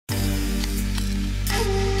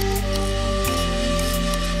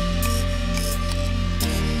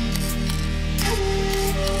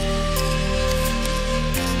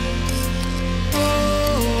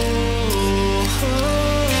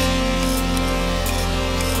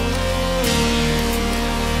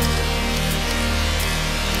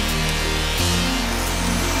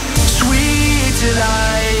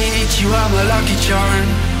are my lucky charm.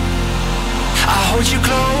 I hold you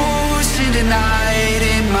close in the night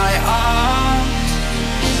in my arms.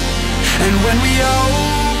 And when we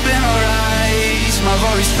open our eyes, my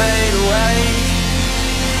worries fade away.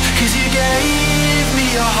 'Cause you gave me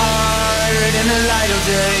your heart in the light of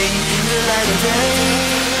day, in the light of day.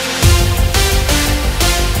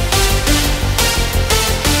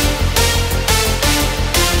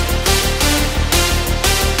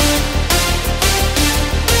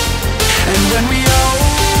 When we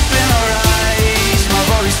open our eyes, my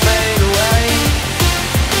worries fade away.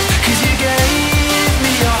 'Cause you gave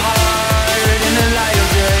me your heart in the light of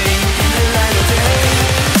day, in the light of day.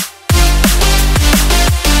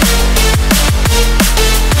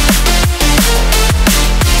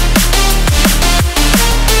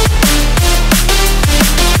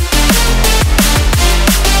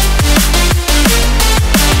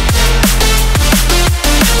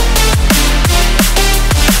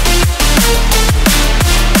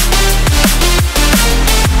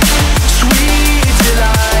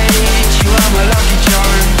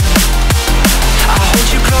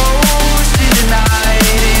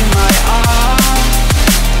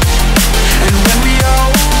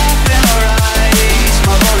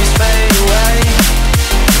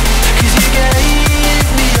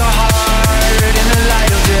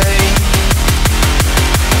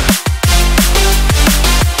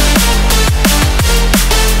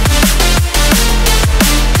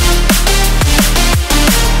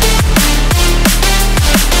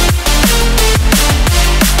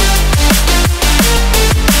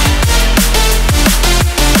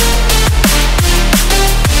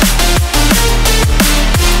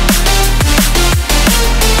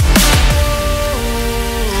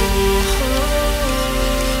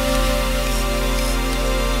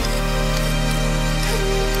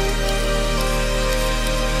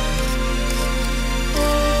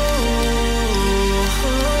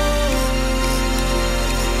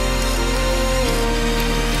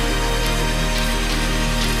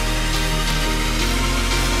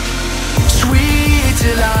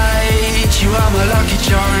 Delight, you are my lucky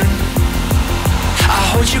charm. I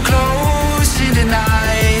hold you close in the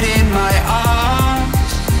night in my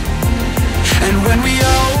arms. And when we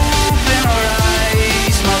open our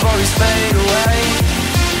eyes, my worries fade away.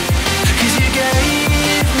 'Cause you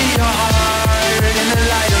gave me your heart in the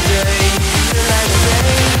light of day, in the light of day.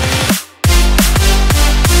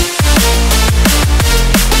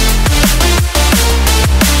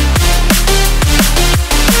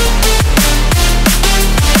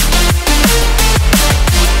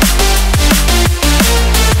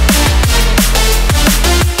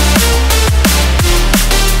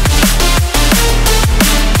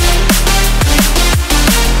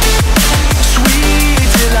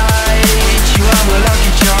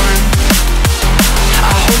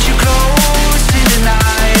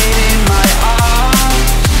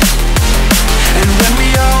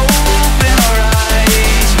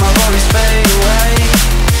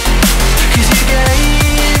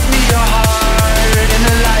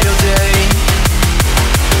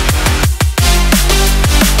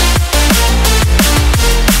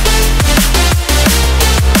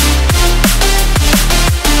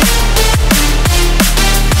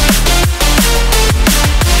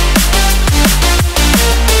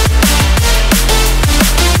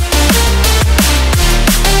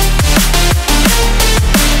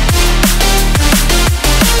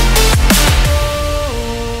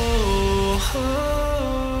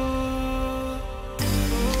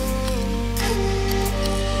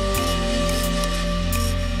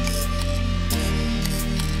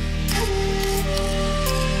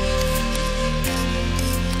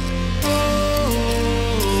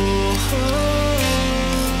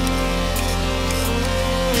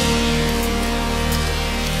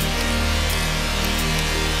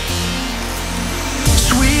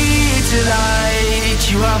 Delight,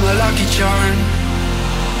 you are my lucky charm.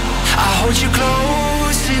 I hold you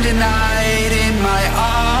close in the night in my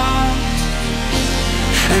arms.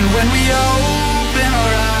 And when we open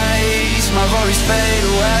our eyes, my worries fade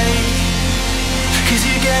away. 'Cause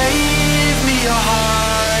you gave me your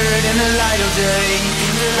heart in the light of day,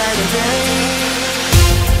 in the light of day.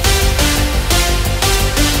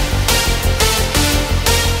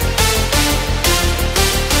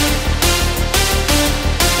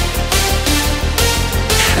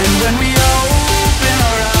 When we open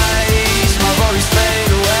our eyes, my worries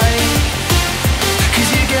fade away. 'Cause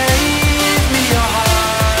you gave me your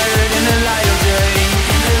heart in the light of day,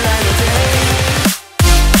 in the light of day.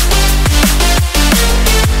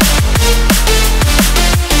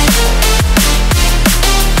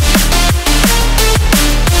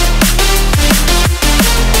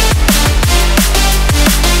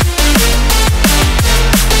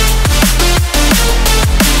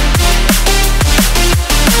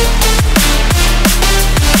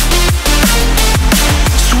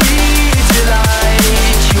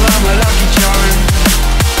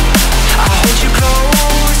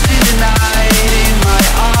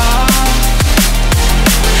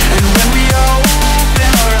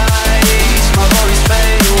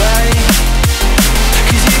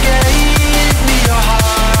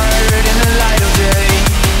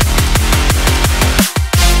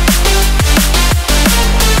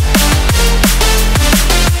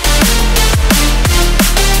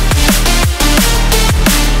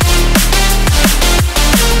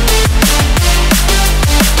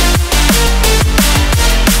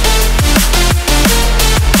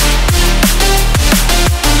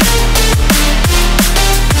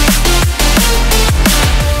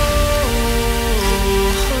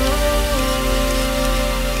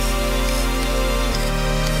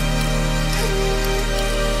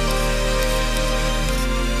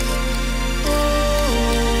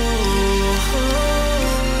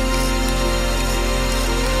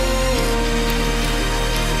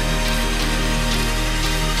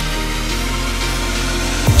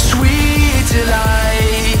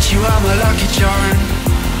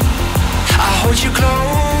 hold you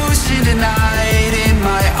close in the night in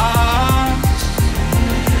my arms.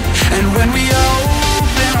 And when we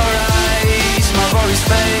open our eyes, my worries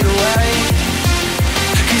fade away.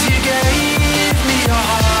 'Cause you gave me your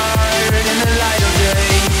heart in the light of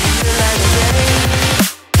day, in the light of day.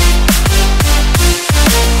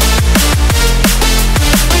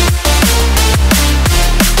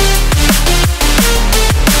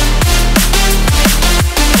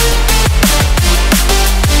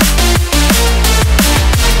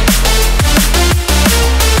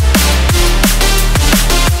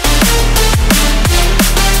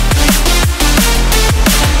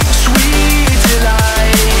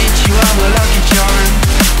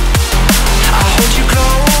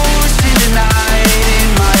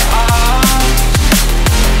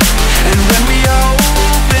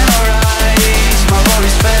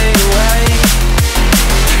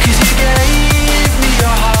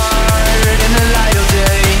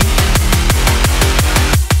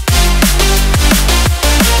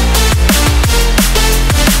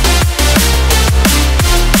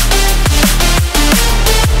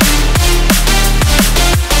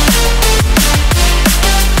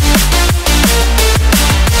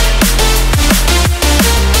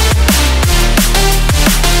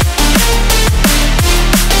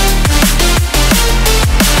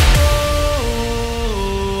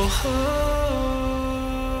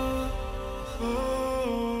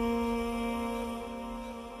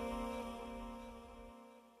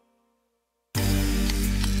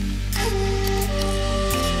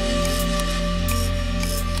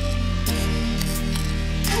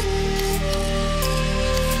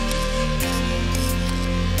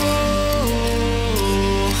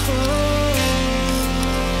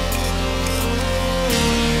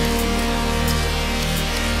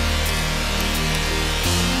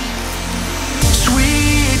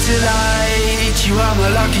 Delight, you are my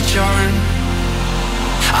lucky charm.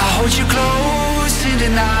 I hold you close in the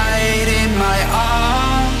night in my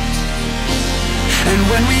arms. And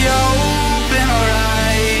when we open our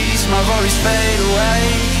eyes, my worries fade away.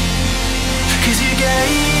 'Cause you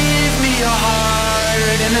gave me your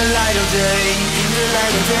heart in the light of day, in the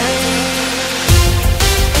light of day.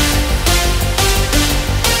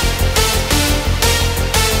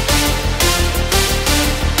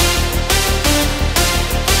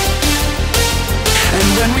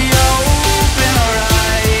 When we open our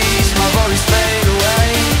eyes, my worries fade away.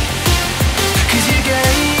 'Cause you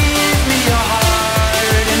gave me your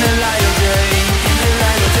heart in the light of day, in the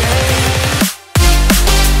light of day.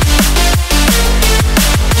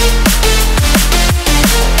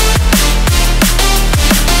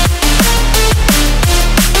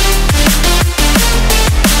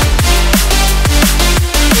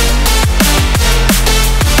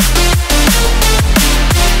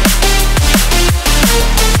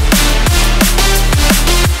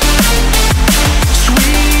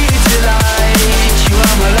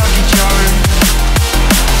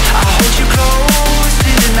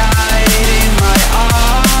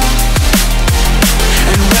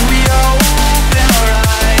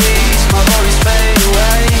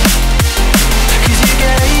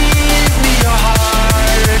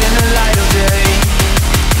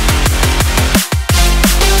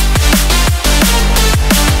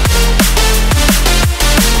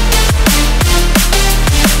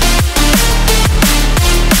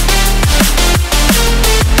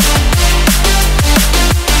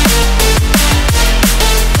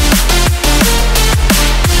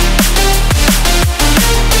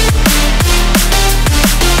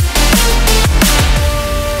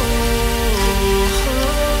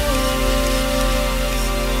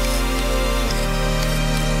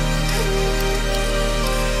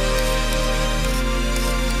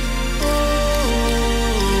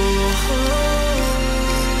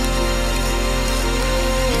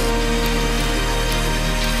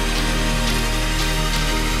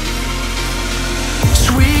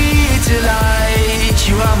 Delight,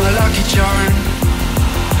 you are my lucky charm.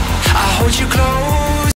 I hold you close